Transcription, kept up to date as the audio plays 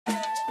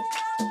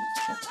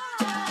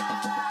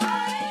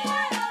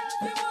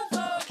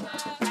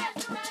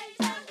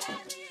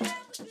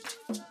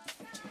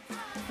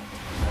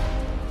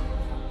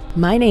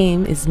My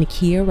name is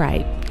Nakia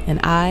Wright, and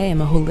I am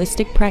a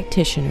holistic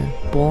practitioner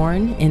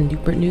born in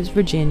Newport News,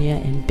 Virginia,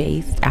 and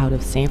based out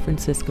of San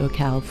Francisco,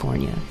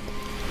 California.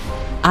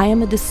 I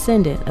am a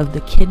descendant of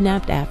the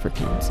kidnapped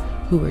Africans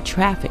who were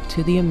trafficked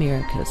to the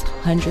Americas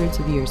hundreds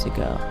of years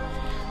ago.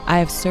 I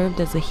have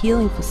served as a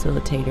healing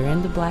facilitator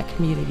in the Black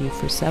community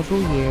for several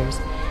years,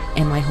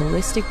 and my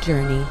holistic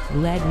journey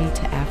led me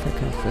to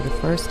Africa for the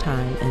first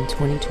time in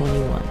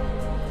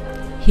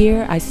 2021.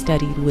 Here I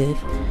studied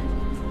with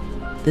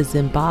the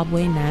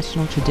Zimbabwe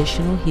National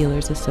Traditional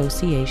Healers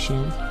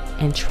Association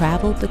and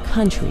traveled the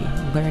country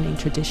learning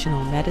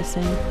traditional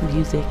medicine,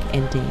 music,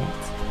 and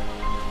dance.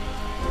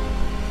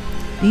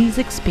 These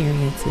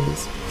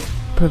experiences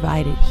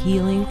provided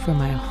healing for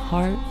my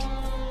heart,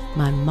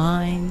 my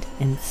mind,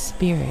 and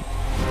spirit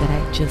that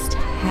I just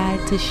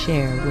had to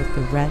share with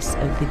the rest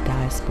of the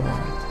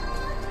diaspora.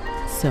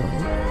 So,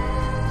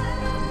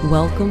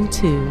 welcome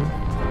to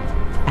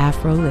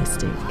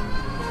Afrolistic,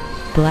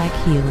 Black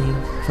healing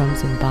from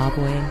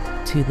Zimbabwe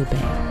to the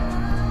Bay.